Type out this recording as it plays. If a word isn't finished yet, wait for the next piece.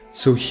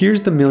So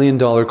here's the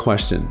 $1,000,000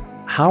 question.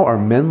 How are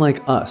men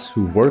like us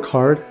who work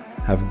hard,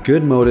 have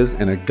good motives,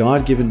 and a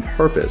God-given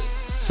purpose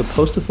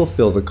supposed to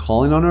fulfill the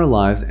calling on our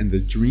lives and the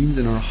dreams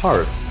in our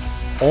hearts,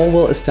 all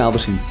while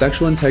establishing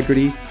sexual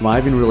integrity,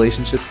 thriving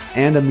relationships,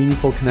 and a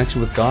meaningful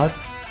connection with God?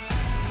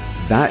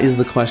 That is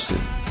the question,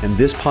 and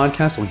this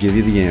podcast will give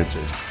you the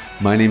answers.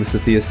 My name is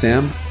Sathya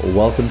Sam.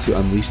 Welcome to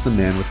Unleash the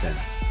Man Within.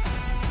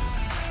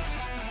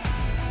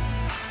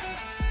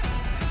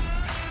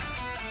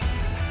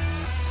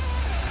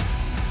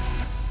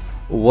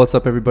 What's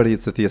up, everybody?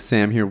 It's Sathya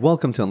Sam here.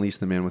 Welcome to Unleash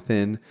the Man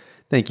Within.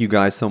 Thank you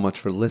guys so much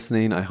for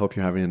listening. I hope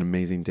you're having an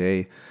amazing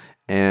day.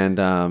 And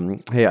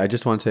hey, I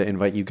just wanted to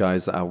invite you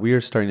guys. We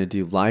are starting to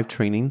do live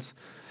trainings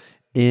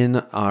in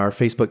our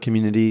Facebook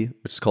community,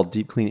 which is called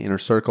Deep Clean Inner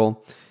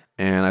Circle.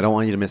 And I don't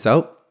want you to miss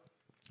out.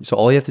 So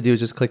all you have to do is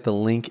just click the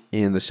link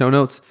in the show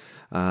notes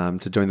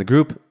to join the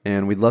group,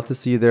 and we'd love to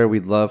see you there.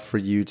 We'd love for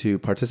you to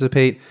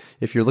participate.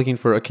 If you're looking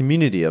for a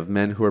community of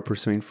men who are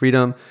pursuing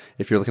freedom,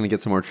 if you're looking to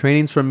get some more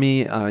trainings from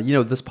me,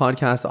 this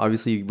podcast,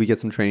 obviously we get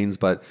some trainings,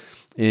 but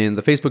in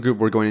the Facebook group,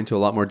 we're going into a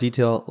lot more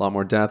detail, a lot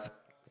more depth,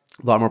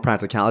 a lot more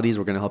practicalities.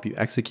 We're going to help you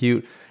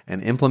execute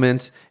and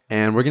implement,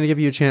 and we're going to give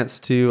you a chance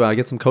to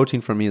get some coaching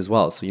from me as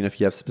well. So,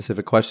 if you have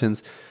specific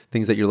questions,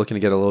 things that you're looking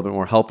to get a little bit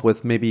more help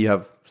with, maybe you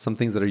have some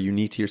things that are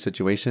unique to your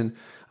situation,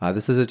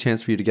 this is a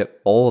chance for you to get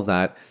all of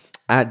that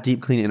at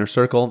Deep Clean Inner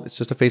Circle. It's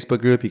just a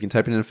Facebook group. You can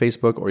type it in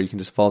Facebook, or you can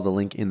just follow the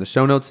link in the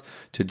show notes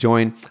to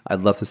join.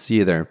 I'd love to see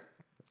you there.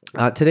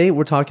 Today,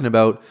 we're talking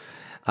about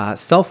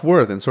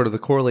self-worth and sort of the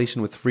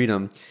correlation with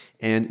freedom.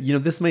 And,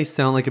 this may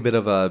sound like a bit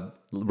of a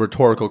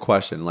rhetorical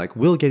question, like,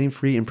 will getting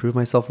free improve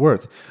my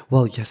self-worth?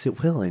 Well, yes,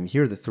 it will. And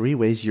here are the 3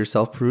 ways your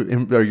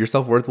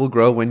self-worth will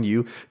grow when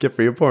you get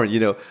free of porn.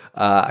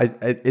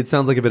 It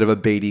sounds like a bit of a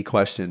baity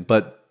question,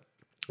 but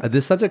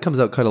this subject comes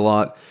out quite a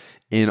lot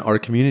in our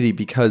community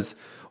because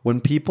when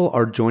people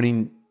are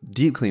joining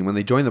Deep Clean, when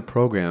they join the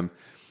program,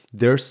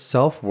 their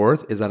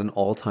self-worth is at an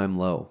all-time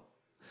low.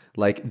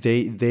 Like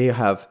they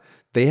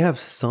have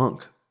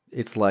sunk.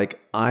 It's like,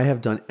 I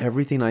have done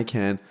everything I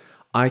can.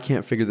 I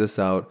can't figure this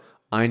out.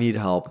 I need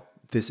help.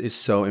 This is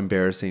so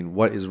embarrassing.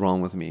 What is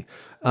wrong with me?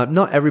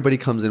 Not everybody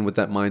comes in with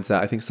that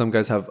mindset. I think some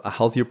guys have a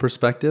healthier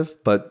perspective,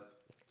 but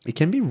it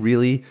can be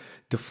really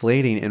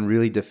deflating and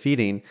really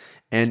defeating.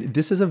 And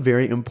this is a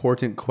very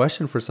important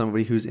question for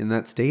somebody who's in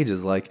that stage,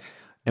 is like,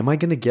 am I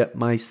going to get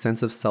my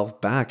sense of self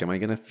back? Am I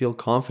going to feel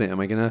confident? Am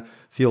I going to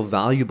feel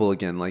valuable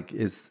again? Like,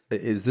 is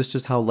this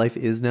just how life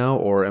is now,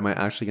 or am I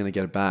actually going to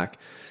get it back?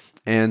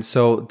 And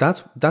so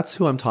that's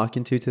who I'm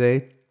talking to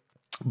today.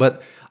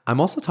 But I'm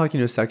also talking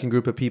to a second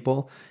group of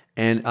people,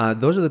 and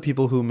those are the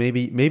people who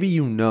maybe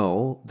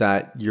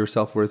that your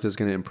self-worth is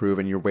going to improve,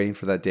 and you're waiting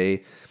for that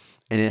day,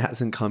 and it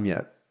hasn't come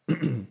yet.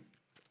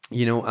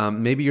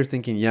 Maybe you're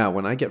thinking, yeah,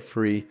 when I get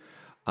free,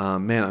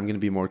 I'm going to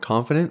be more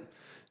confident.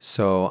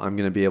 So I'm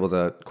going to be able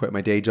to quit my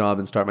day job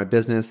and start my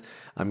business.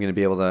 I'm going to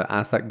be able to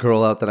ask that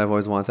girl out that I've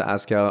always wanted to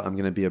ask out. I'm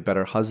going to be a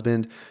better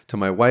husband to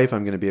my wife.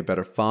 I'm going to be a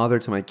better father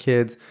to my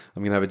kids.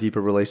 I'm going to have a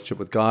deeper relationship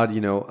with God.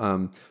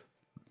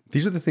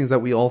 These are the things that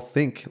we all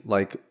think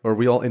like, or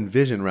we all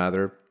envision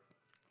rather,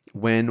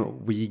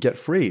 when we get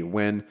free,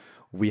 when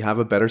we have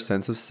a better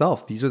sense of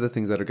self. These are the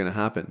things that are going to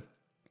happen.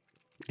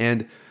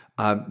 And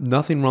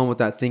nothing wrong with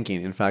that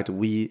thinking. In fact,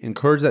 we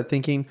encourage that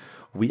thinking.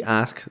 We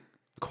ask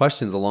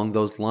questions along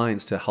those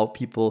lines to help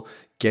people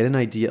get an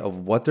idea of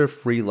what their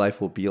free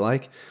life will be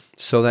like,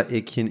 so that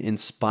it can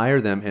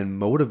inspire them and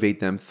motivate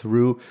them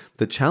through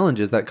the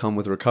challenges that come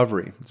with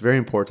recovery. It's very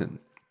important.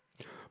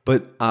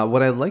 But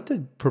what I'd like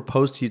to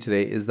propose to you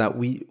today is that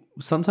we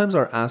sometimes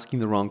are asking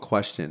the wrong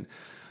question.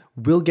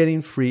 Will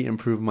getting free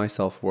improve my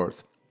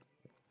self-worth?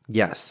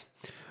 Yes.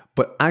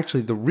 But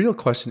actually, the real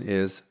question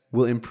is,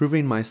 will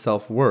improving my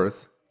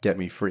self-worth get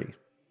me free?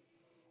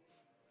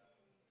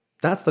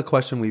 That's the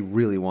question we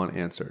really want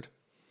answered.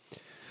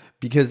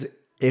 Because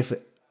if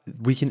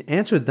we can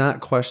answer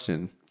that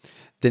question,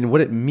 then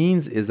what it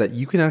means is that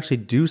you can actually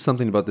do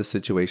something about this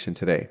situation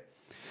today.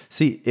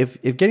 See,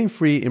 if getting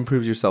free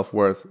improves your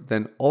self-worth,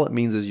 then all it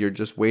means is you're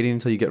just waiting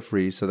until you get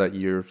free so that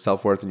your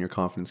self-worth and your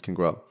confidence can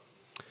grow.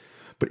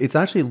 But it's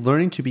actually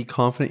learning to be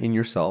confident in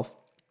yourself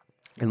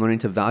and learning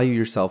to value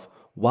yourself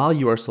while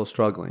you are still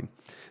struggling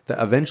that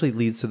eventually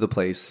leads to the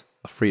place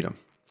of freedom.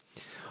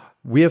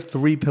 We have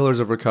 3 pillars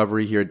of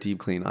recovery here at Deep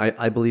Clean.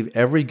 I believe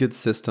every good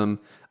system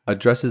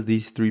addresses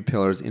these 3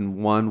 pillars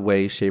in one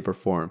way, shape, or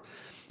form.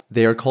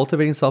 They are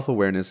cultivating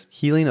self-awareness,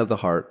 healing of the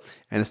heart,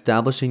 and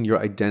establishing your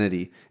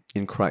identity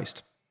in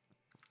Christ.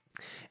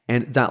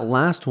 And that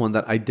last one,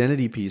 that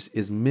identity piece,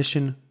 is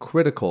mission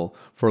critical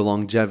for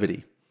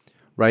longevity,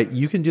 right?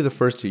 You can do the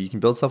first 2. You can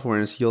build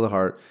self-awareness, heal the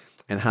heart,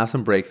 and have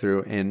some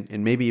breakthrough, and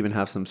maybe even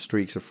have some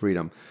streaks of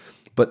freedom.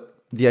 But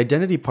the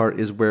identity part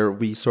is where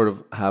we sort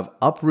of have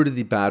uprooted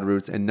the bad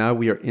roots, and now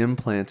we are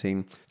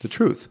implanting the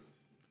truth.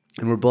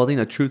 And we're building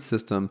a root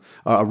system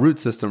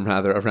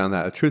around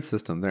that. A truth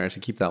system. There, I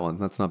should keep that one.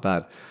 That's not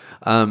bad.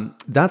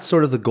 That's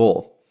sort of the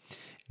goal.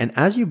 And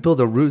as you build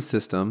a root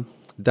system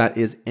that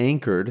is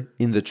anchored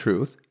in the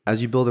truth,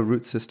 as you build a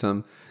root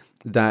system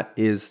that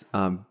is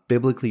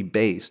biblically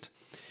based,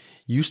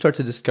 you start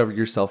to discover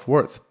your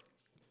self-worth.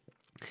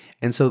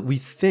 And so we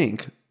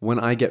think, when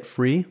I get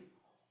free,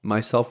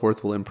 my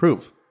self-worth will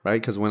improve, right?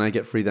 Because when I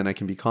get free, then I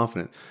can be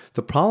confident.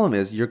 The problem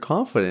is your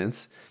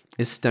confidence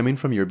is stemming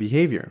from your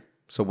behavior.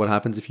 So what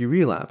happens if you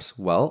relapse?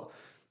 Well,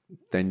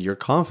 then your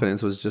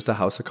confidence was just a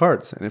house of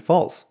cards and it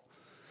falls.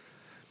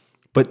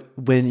 But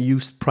when you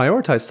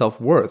prioritize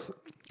self-worth,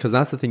 because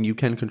that's the thing you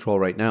can control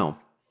right now,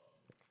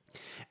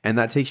 and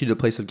that takes you to a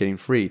place of getting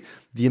free,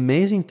 the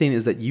amazing thing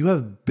is that you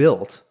have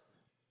built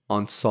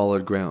on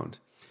solid ground.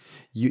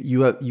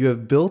 You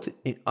have built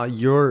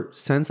your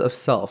sense of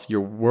self,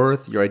 your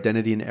worth, your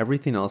identity, and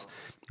everything else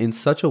in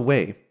such a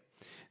way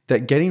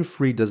that getting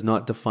free does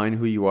not define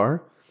who you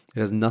are.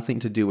 It has nothing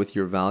to do with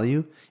your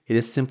value. It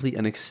is simply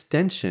an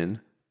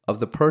extension of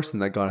the person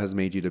that God has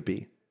made you to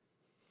be.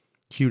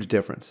 Huge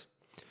difference.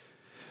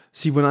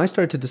 See, when I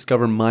started to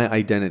discover my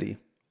identity,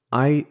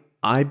 I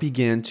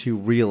began to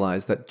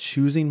realize that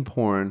choosing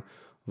porn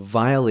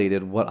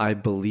violated what I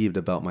believed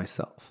about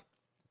myself.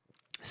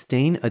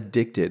 Staying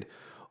addicted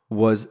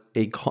was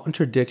a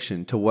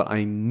contradiction to what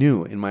I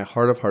knew in my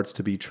heart of hearts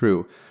to be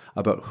true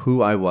about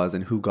who I was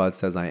and who God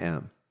says I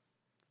am.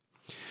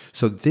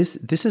 So this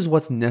is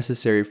what's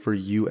necessary for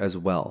you as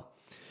well.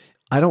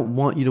 I don't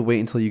want you to wait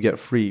until you get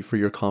free for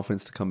your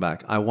confidence to come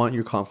back. I want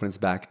your confidence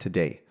back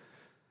today.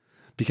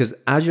 Because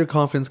as your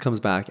confidence comes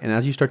back and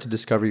as you start to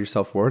discover your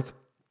self-worth,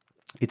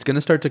 it's going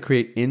to start to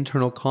create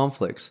internal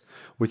conflicts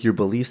with your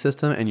belief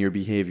system and your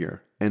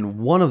behavior. And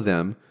one of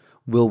them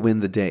will win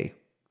the day.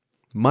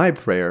 My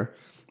prayer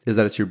is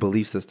that it's your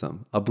belief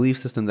system, a belief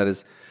system that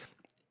is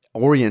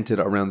oriented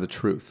around the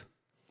truth,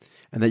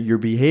 and that your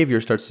behavior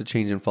starts to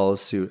change and follow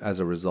suit as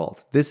a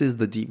result. This is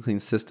the Deep Clean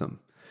system.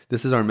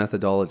 This is our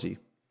methodology.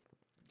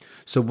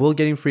 So will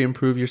getting free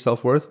improve your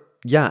self-worth?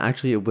 Yeah,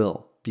 actually it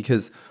will.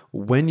 Because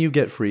when you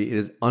get free, it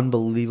is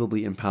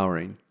unbelievably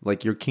empowering,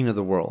 like you're king of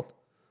the world.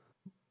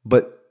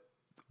 But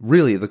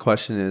really the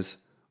question is,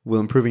 will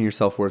improving your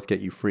self-worth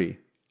get you free?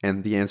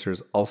 And the answer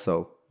is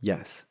also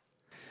yes.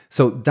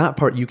 So that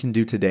part you can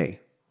do today.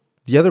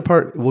 The other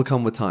part will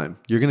come with time.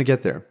 You're going to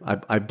get there.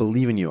 I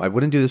believe in you. I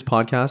wouldn't do this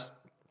podcast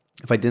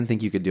if I didn't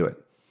think you could do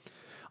it.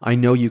 I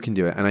know you can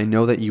do it, and I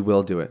know that you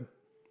will do it.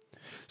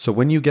 So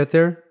when you get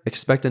there,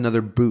 expect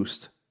another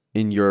boost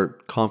in your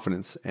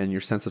confidence and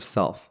your sense of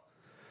self.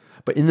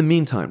 But in the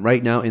meantime,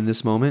 right now, in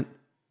this moment,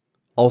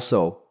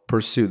 also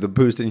pursue the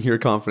boost in your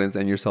confidence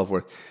and your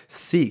self-worth.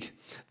 Seek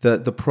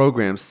the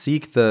programs,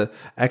 seek the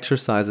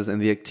exercises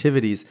and the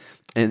activities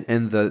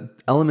and the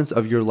elements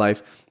of your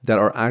life that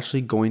are actually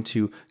going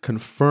to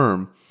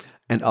confirm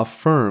and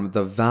affirm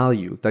the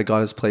value that God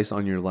has placed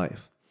on your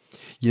life.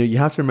 You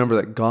have to remember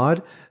that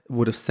God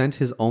would have sent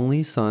his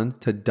only son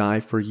to die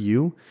for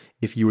you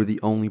if you were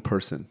the only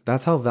person.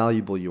 That's how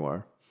valuable you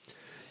are.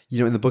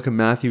 In the book of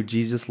Matthew,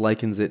 Jesus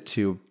likens it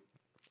to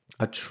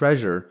a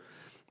treasure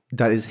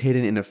that is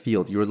hidden in a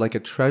field. You are like a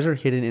treasure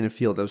hidden in a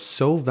field that was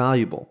so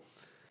valuable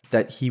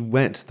that the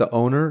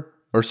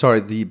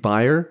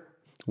buyer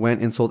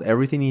went and sold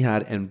everything he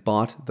had and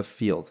bought the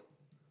field.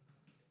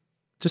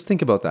 Just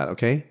think about that,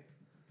 okay?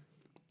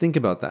 Think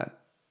about that.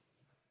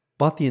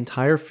 Bought the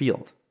entire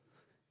field,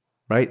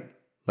 right?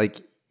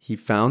 Like he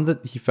found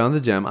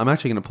the gem. I'm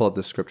actually going to pull up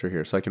the scripture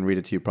here so I can read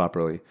it to you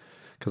properly,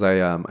 because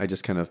I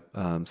just kind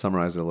of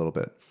summarized it a little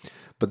bit.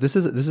 But this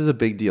is a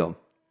big deal.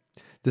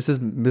 This is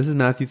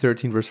Matthew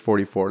 13, verse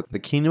 44. The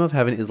kingdom of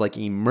heaven is like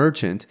a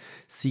merchant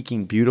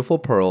seeking beautiful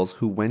pearls,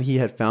 who, when he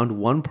had found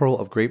one pearl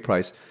of great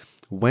price,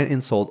 went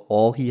and sold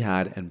all he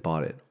had and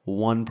bought it.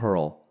 One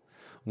pearl.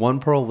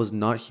 One pearl was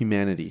not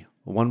humanity.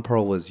 One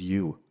pearl was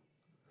you.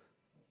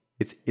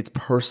 It's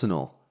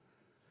personal.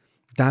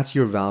 That's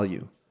your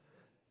value.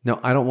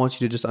 Now, I don't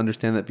want you to just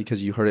understand that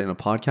because you heard it in a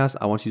podcast.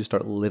 I want you to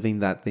start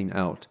living that thing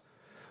out.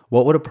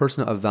 What would a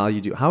person of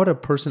value do? How would a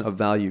person of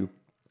value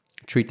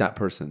treat that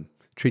person?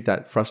 Treat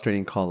that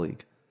frustrating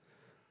colleague?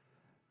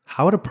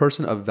 How would a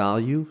person of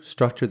value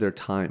structure their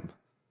time?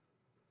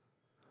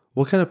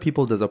 What kind of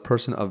people does a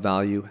person of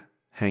value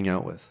hang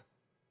out with?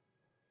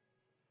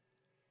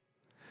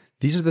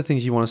 These are the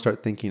things you want to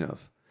start thinking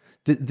of.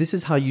 This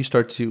is how you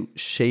start to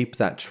shape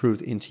that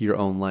truth into your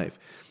own life.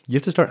 You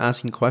have to start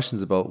asking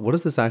questions about, what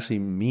does this actually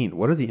mean?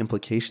 What are the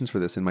implications for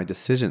this in my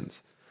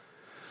decisions,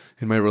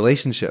 in my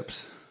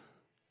relationships,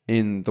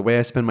 in the way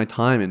I spend my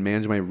time and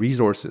manage my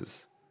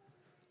resources?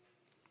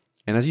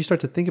 And as you start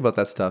to think about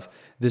that stuff,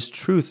 this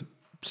truth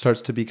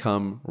starts to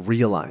become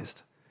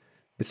realized.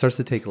 It starts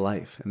to take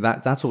life. And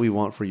that's what we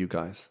want for you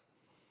guys.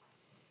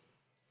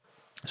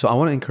 So I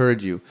want to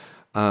encourage you,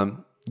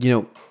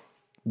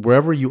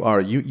 wherever you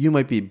are, you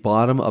might be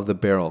bottom of the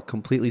barrel,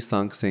 completely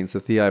sunk, saying,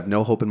 Sathya, I have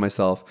no hope in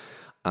myself.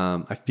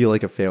 I feel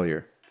like a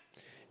failure.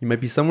 You might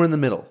be somewhere in the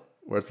middle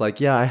where it's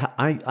like, yeah,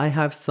 I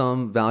have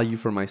some value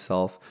for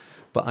myself,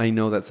 but I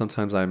know that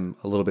sometimes I'm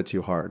a little bit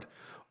too hard.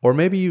 Or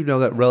maybe you know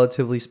that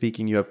relatively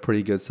speaking, you have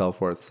pretty good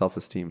self-worth,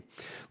 self-esteem.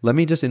 Let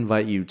me just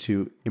invite you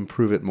to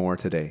improve it more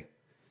today.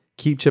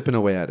 Keep chipping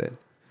away at it.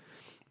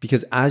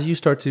 Because as you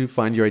start to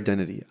find your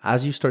identity,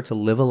 as you start to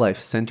live a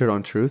life centered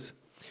on truth,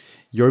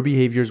 your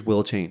behaviors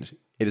will change.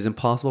 It is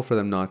impossible for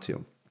them not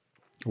to.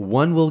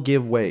 One will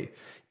give way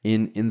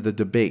in the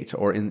debate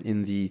or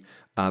in the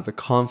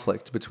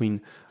conflict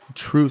between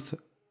truth,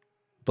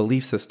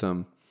 belief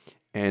system,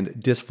 and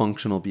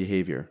dysfunctional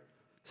behavior.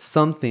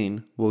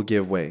 Something will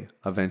give way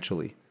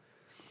eventually.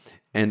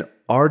 And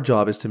our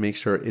job is to make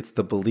sure it's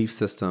the belief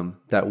system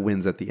that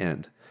wins at the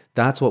end.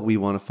 That's what we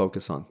want to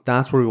focus on.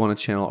 That's where we want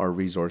to channel our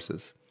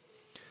resources.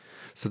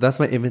 So that's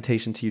my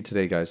invitation to you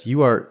today, guys.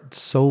 You are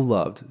so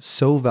loved,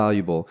 so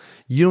valuable.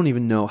 You don't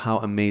even know how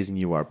amazing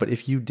you are. But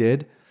if you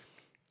did,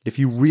 if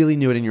you really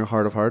knew it in your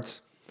heart of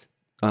hearts,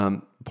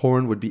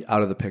 porn would be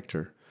out of the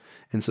picture.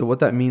 And so what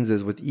that means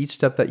is with each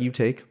step that you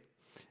take,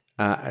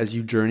 as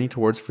you journey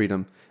towards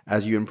freedom,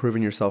 as you improve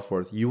in your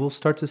self-worth, you will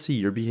start to see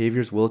your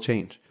behaviors will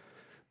change.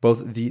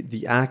 Both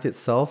the act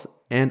itself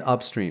and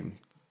upstream,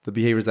 the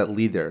behaviors that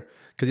lead there.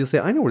 Because you'll say,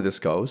 I know where this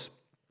goes.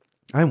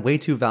 I'm way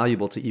too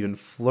valuable to even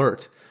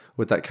flirt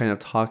with that kind of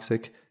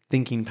toxic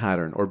thinking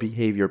pattern or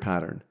behavior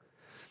pattern.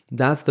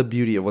 That's the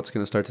beauty of what's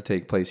going to start to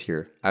take place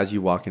here as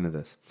you walk into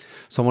this.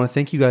 So I want to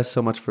thank you guys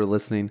so much for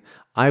listening.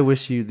 I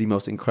wish you the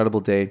most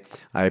incredible day.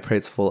 I pray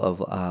it's full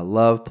of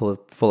love,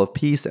 full of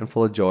peace, and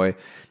full of joy.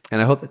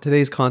 And I hope that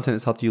today's content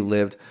has helped you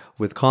live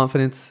with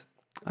confidence.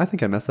 I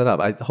think I messed that up.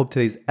 I hope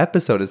today's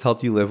episode has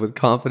helped you live with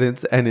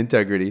confidence and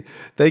integrity.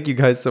 Thank you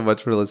guys so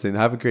much for listening.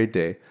 Have a great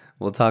day.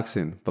 We'll talk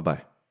soon.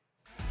 Bye-bye.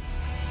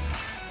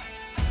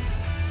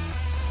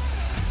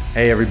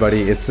 Hey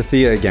everybody, it's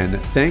Sathya again.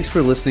 Thanks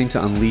for listening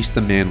to Unleash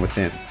the Man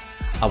Within.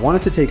 I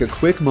wanted to take a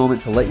quick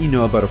moment to let you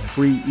know about a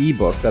free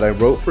ebook that I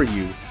wrote for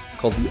you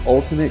called The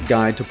Ultimate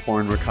Guide to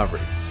Porn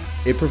Recovery.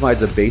 It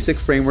provides a basic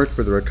framework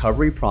for the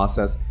recovery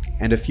process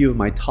and a few of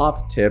my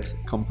top tips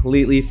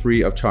completely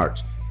free of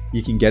charge.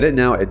 You can get it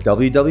now at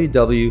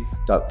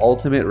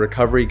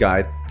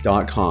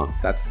www.ultimaterecoveryguide.com.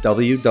 That's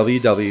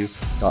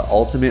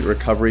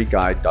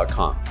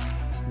www.ultimaterecoveryguide.com.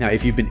 Now,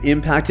 if you've been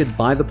impacted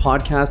by the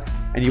podcast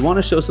and you want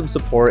to show some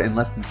support in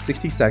less than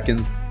 60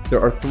 seconds, there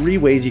are 3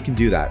 ways you can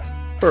do that.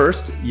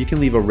 First, you can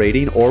leave a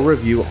rating or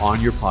review on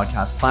your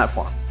podcast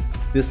platform.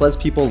 This lets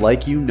people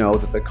like you know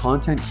that the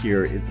content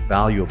here is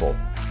valuable.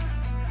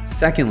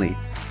 Secondly,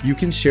 you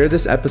can share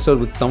this episode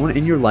with someone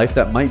in your life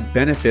that might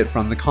benefit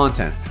from the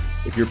content.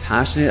 If you're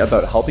passionate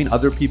about helping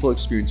other people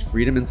experience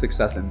freedom and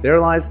success in their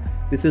lives,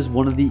 this is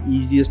one of the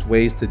easiest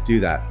ways to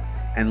do that.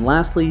 And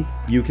lastly,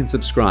 you can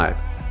subscribe.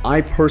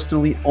 I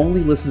personally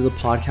only listen to the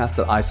podcast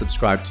that I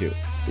subscribe to.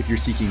 If you're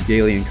seeking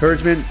daily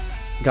encouragement,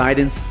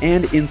 guidance,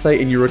 and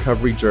insight in your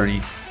recovery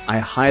journey, I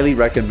highly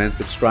recommend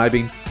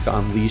subscribing to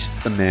Unleash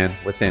the Man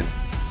Within.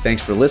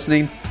 Thanks for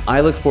listening.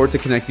 I look forward to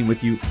connecting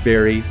with you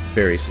very,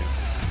 very soon.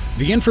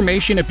 The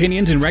information,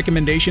 opinions, and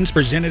recommendations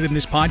presented in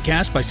this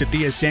podcast by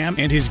Sathya Sam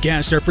and his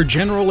guests are for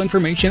general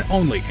information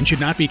only and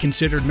should not be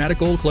considered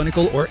medical,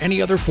 clinical, or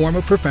any other form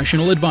of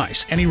professional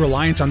advice. Any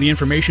reliance on the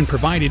information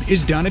provided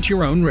is done at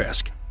your own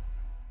risk.